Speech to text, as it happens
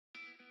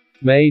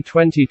May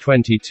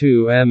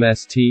 2022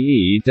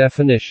 MSTE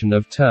Definition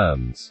of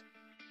terms.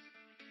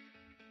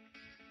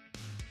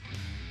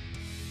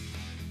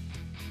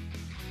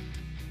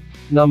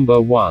 Number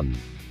 1.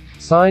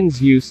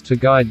 Signs used to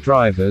guide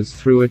drivers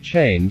through a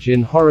change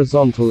in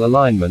horizontal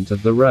alignment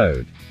of the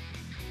road.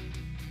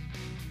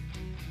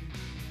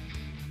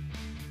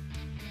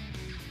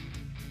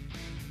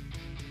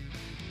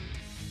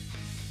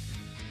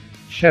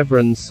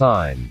 Chevron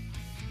sign.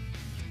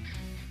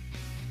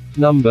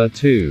 Number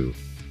 2.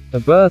 A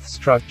berth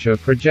structure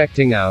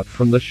projecting out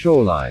from the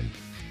shoreline.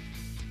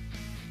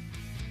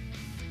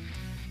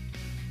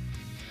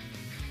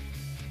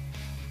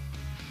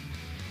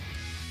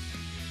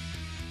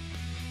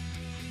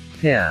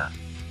 Pier.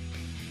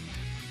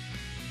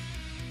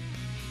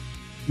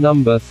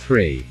 Number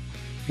 3.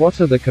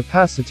 What are the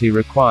capacity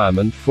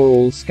requirement for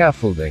all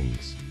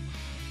scaffoldings?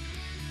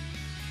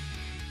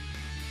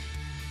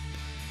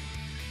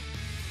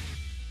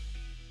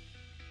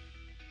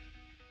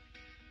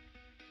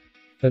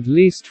 At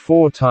least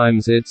 4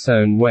 times its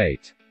own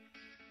weight.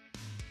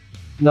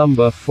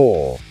 Number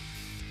 4.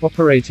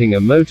 Operating a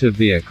motor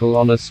vehicle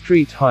on a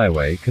street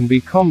highway can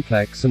be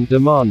complex and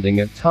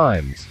demanding at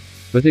times,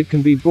 but it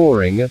can be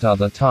boring at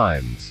other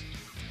times.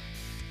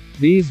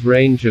 These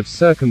range of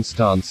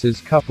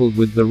circumstances coupled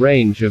with the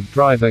range of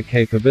driver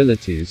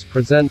capabilities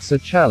presents a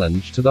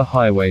challenge to the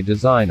highway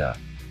designer.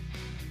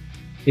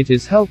 It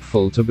is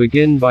helpful to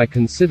begin by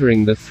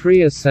considering the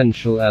 3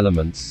 essential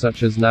elements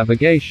such as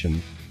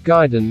navigation,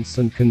 guidance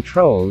and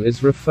control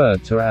is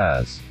referred to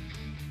as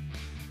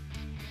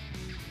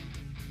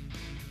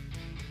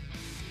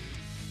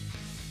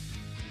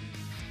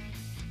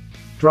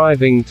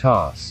driving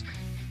task.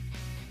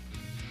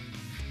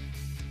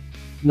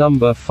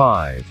 Number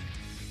 5.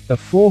 A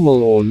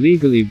formal or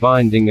legally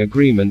binding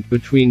agreement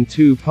between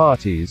 2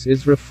 parties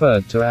is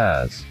referred to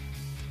as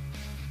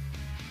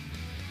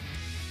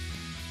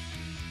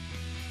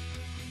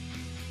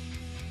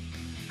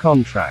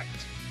contract.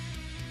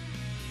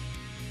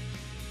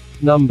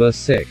 Number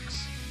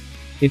 6.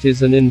 It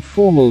is an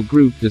informal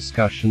group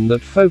discussion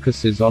that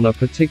focuses on a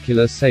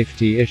particular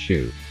safety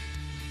issue.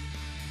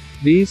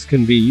 These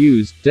can be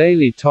used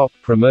daily to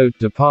promote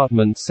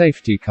department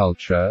safety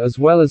culture as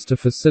well as to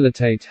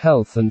facilitate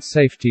health and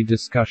safety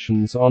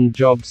discussions on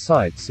job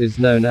sites is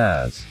known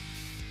as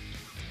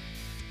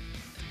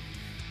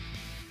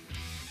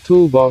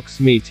toolbox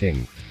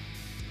meeting.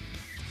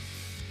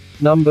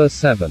 Number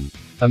 7.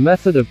 A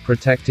method of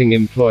protecting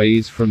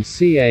employees from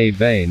CA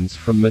veins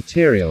from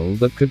material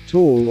that could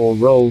tool or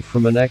roll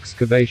from an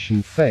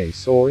excavation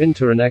face or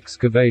into an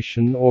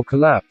excavation or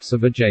collapse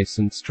of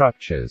adjacent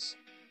structures.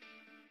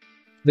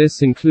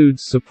 This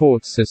includes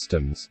support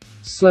systems,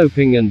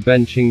 sloping and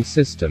benching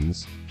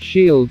systems,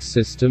 shield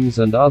systems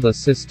and other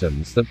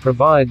systems that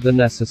provide the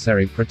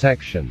necessary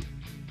protection.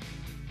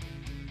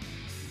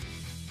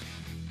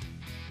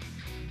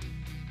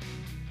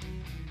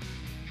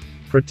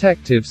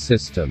 Protective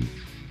system.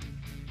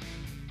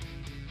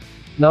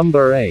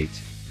 Number 8.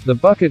 The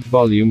bucket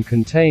volume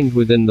contained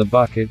within the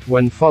bucket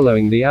when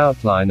following the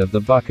outline of the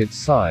bucket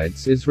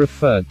sides is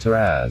referred to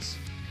as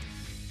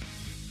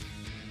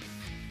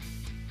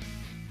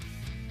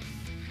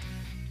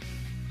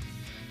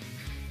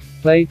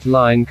plate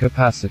line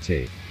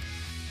capacity.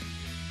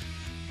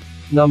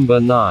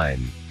 Number 9.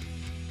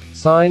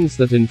 Signs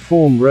that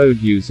inform road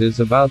users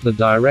about the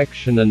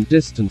direction and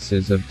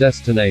distances of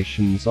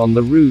destinations on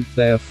the route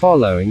they are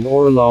following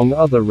or along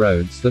other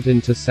roads that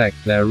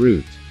intersect their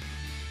route.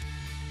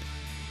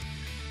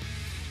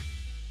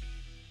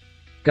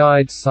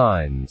 Guide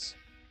signs.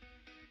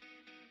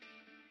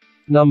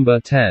 Number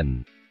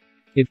 10.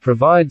 It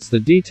provides the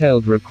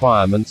detailed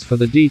requirements for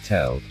the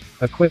detailed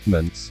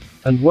equipments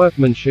and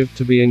workmanship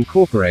to be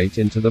incorporated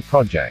into the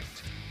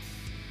project.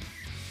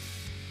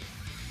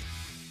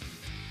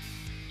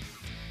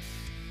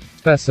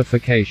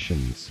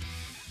 Specifications.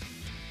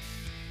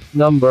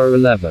 Number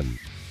 11.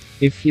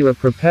 If you are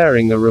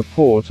preparing a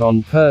report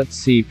on PERT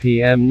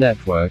CPM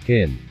network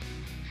in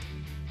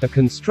a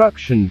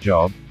construction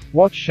job,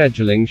 what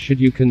scheduling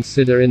should you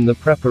consider in the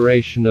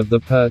preparation of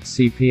the PERT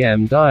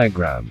CPM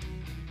diagram?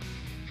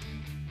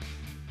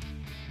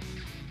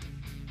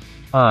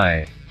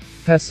 I.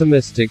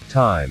 Pessimistic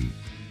time.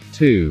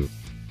 2.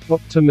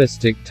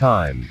 Optimistic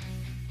time.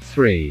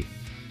 3.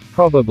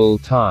 Probable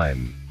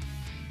time.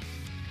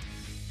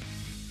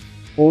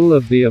 All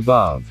of the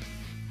above.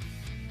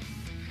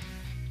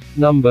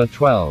 Number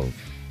 12.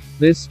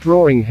 This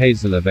drawing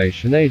has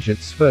elevation age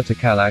its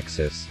vertical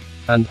axis,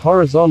 and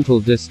horizontal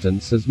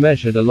distance as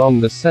measured along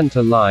the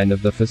center line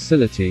of the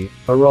facility,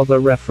 or rather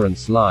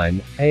reference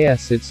line,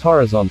 as its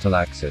horizontal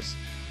axis.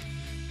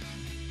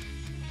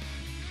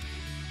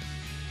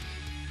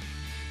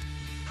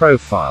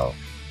 Profile.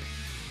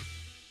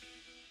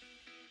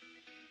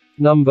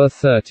 Number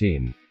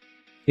 13.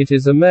 It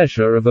is a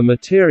measure of a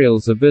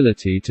material's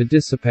ability to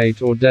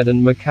dissipate or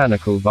deaden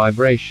mechanical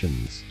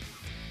vibrations.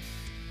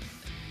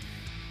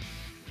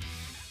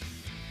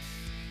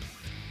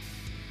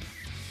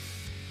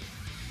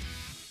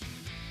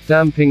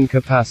 Damping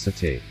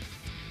capacity.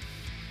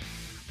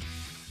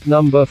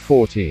 Number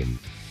 14.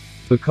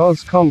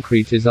 Because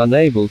concrete is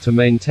unable to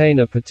maintain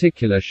a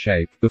particular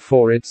shape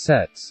before it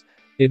sets,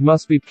 it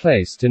must be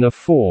placed in a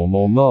form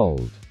or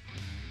mold.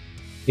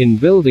 In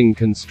building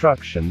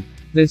construction,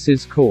 this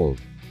is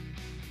called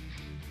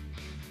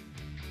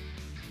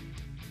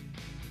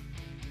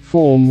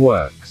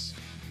formworks.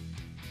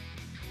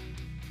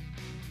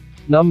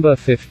 Number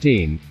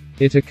 15.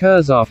 It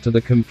occurs after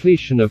the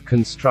completion of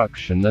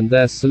construction and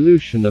their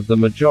solution of the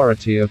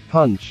majority of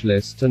punch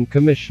list and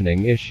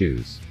commissioning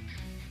issues.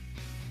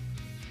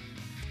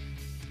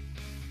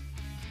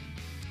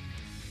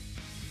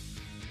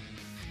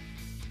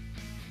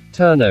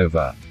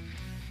 Turnover.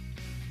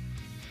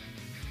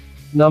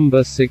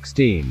 Number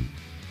 16.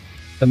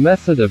 A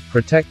method of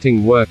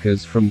protecting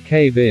workers from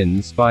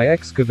cave-ins by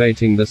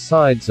excavating the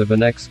sides of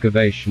an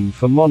excavation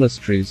for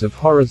monasteries of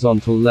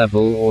horizontal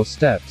level or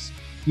steps,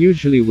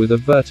 usually with a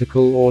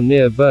vertical or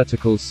near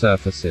vertical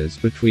surfaces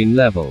between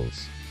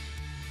levels.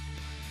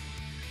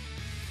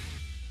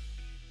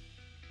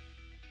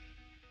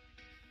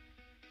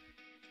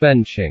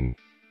 Benching.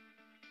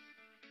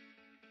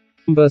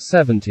 Number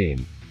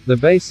 17. The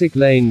basic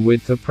lane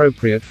width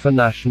appropriate for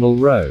national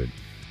road.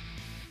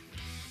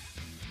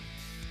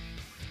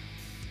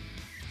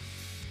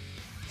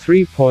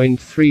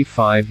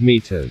 3.35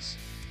 meters.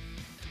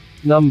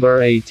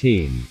 Number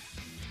 18.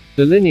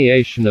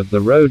 Delineation of the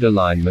road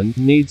alignment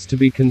needs to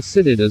be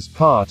considered as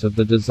part of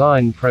the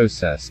design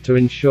process to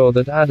ensure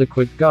that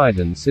adequate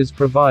guidance is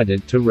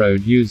provided to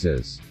road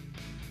users.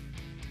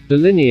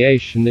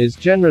 Delineation is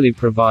generally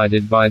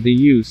provided by the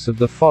use of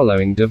the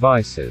following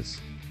devices.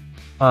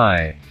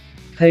 I.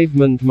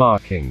 Pavement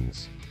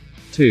markings.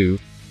 2.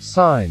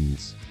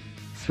 Signs.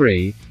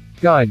 3.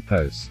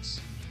 Guideposts.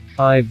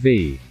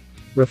 IV.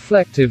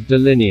 Reflective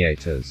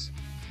delineators.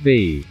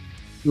 V.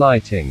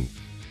 Lighting.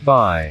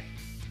 By.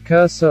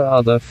 Cursor.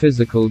 Other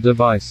physical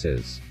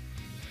devices.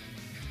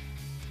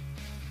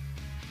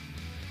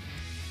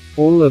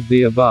 All of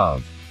the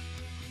above.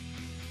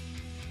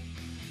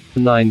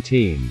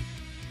 19.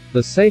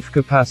 The safe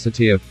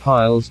capacity of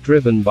piles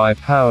driven by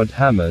powered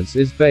hammers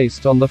is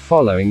based on the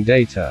following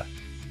data.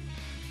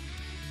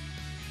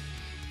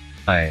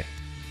 I.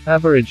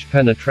 Average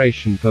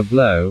penetration per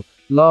blow,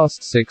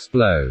 last 6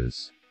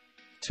 blows.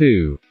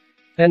 2.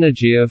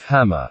 Energy of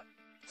hammer.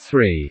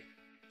 3.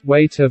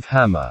 Weight of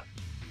hammer.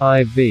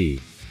 IV.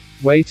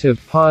 Weight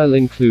of pile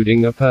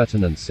including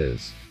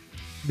appurtenances.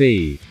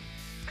 V.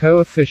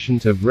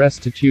 Coefficient of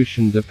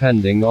restitution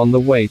depending on the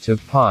weight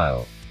of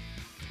pile.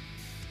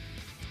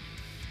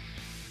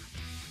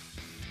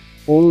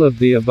 All of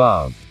the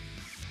above.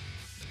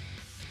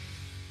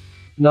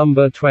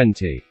 Number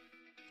 20.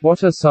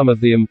 What are some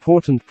of the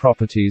important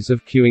properties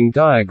of queuing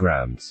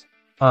diagrams?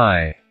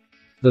 I.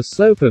 The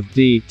slope of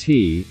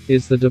dt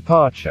is the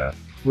departure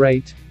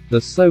rate, the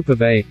slope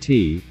of at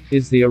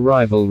is the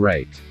arrival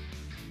rate.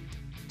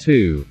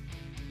 2.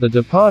 The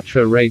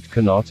departure rate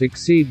cannot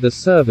exceed the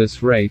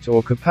service rate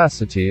or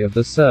capacity of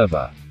the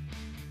server.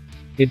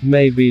 It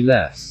may be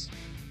less.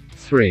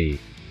 3.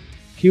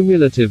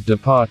 Cumulative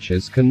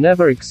departures can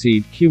never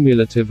exceed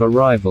cumulative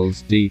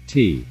arrivals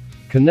dt,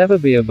 can never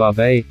be above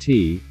at,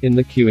 in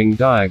the queuing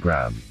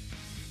diagram.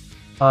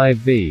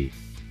 IV.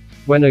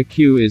 When a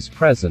queue is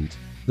present,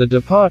 the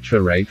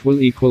departure rate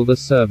will equal the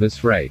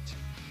service rate.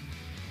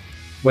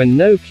 When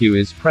no queue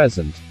is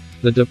present,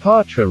 the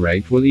departure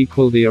rate will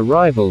equal the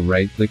arrival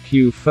rate. The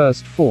queue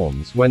first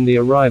forms when the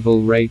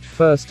arrival rate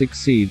first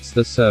exceeds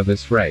the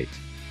service rate.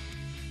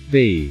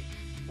 V.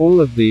 All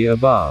of the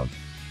above.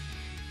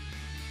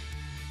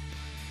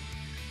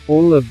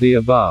 All of the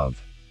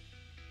above.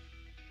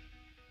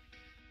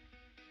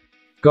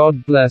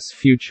 God bless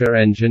future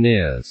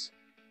engineers.